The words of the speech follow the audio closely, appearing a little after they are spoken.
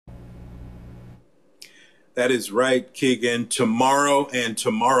That is right, Keegan. Tomorrow and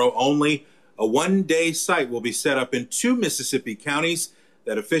tomorrow only, a one-day site will be set up in two Mississippi counties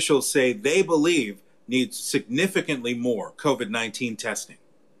that officials say they believe needs significantly more COVID-19 testing.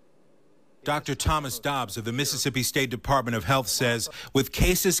 Dr. Thomas Dobbs of the Mississippi State Department of Health says with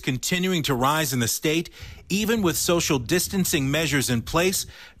cases continuing to rise in the state, even with social distancing measures in place,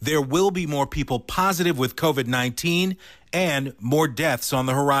 there will be more people positive with COVID-19 and more deaths on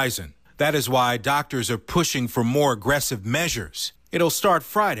the horizon. That is why doctors are pushing for more aggressive measures. It'll start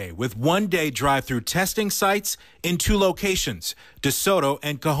Friday with one-day drive-through testing sites in two locations, DeSoto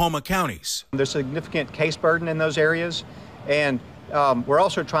and Coahoma counties. There's significant case burden in those areas, and we're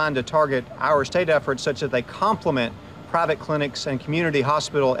also trying to target our state efforts such that they complement private clinics and community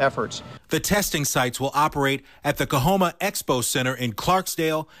hospital efforts. The testing sites will operate at the Coahoma Expo Center in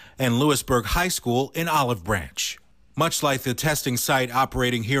Clarksdale and Lewisburg High School in Olive Branch. Much like the testing site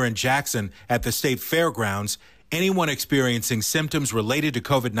operating here in Jackson at the State Fairgrounds, anyone experiencing symptoms related to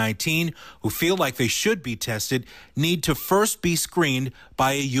COVID-19 who feel like they should be tested need to first be screened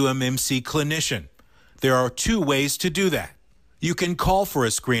by a UMMC clinician. There are two ways to do that. You can call for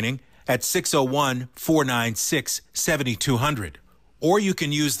a screening at 601-496-7200, or you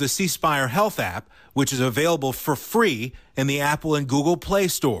can use the C Spire Health app, which is available for free in the Apple and Google Play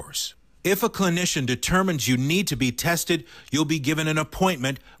stores. If a clinician determines you need to be tested, you'll be given an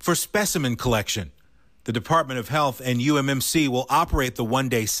appointment for specimen collection. The Department of Health and UMMC will operate the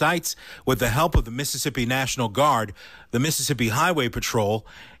one-day sites with the help of the Mississippi National Guard, the Mississippi Highway Patrol,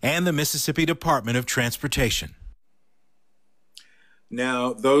 and the Mississippi Department of Transportation.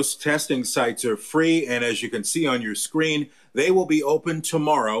 Now, those testing sites are free, and as you can see on your screen, they will be open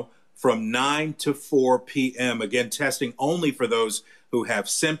tomorrow from 9 to 4 p.m. Again, testing only for those who have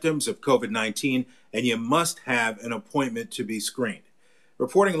symptoms of COVID-19, and you must have an appointment to be screened.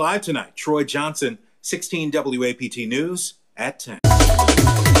 Reporting live tonight, Troy Johnson, 16 WAPT News at 10.